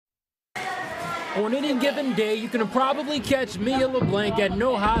On any given day, you can probably catch Mia LeBlanc at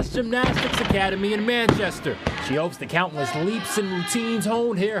NOHA's Gymnastics Academy in Manchester. She hopes the countless leaps and routines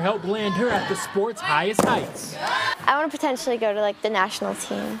honed here help land her at the sport's highest heights. I want to potentially go to the national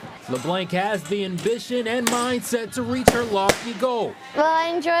team. LeBlanc has the ambition and mindset to reach her lofty goal. Well, I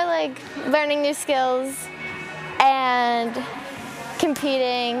enjoy learning new skills and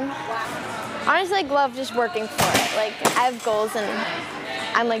competing. Honestly, I love just working for it. I have goals and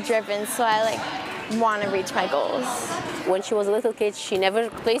I'm driven, so I want to reach my goals. When she was a little kid, she never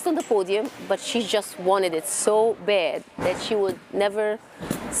placed on the podium, but she just wanted it so bad that she would never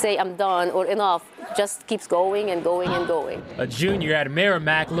say I'm done or enough. Just keeps going and going and going. A junior at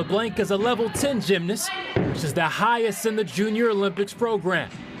Merrimack, LeBlanc is a level 10 gymnast, which is the highest in the Junior Olympics program.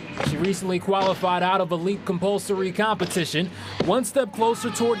 She recently qualified out of elite compulsory competition, one step closer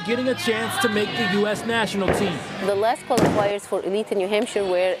toward getting a chance to make the U.S. national team. The last qualifiers for elite in New Hampshire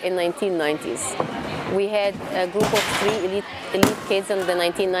were in 1990s. We had a group of 3 elite kids in the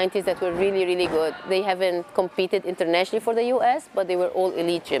 1990s that were really, really good. They haven't competed internationally for the U.S., but they were all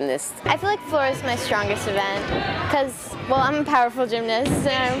elite gymnasts. I feel like floor is my strongest event because, well, I'm a powerful gymnast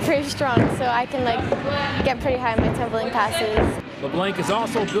and I'm pretty strong, so I can get pretty high in my tumbling passes. LeBlanc is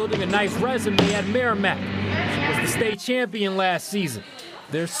also building a nice resume at Merrimack. She was the state champion last season.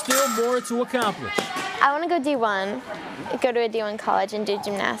 There's still more to accomplish. I want to go D1, go to a D1 college and do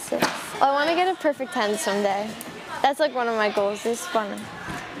gymnastics. Well, I want to get a perfect 10 someday. That's one of my goals. I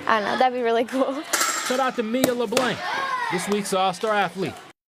don't know, that'd be really cool. Shout out to Mia LeBlanc, this week's All-Star athlete.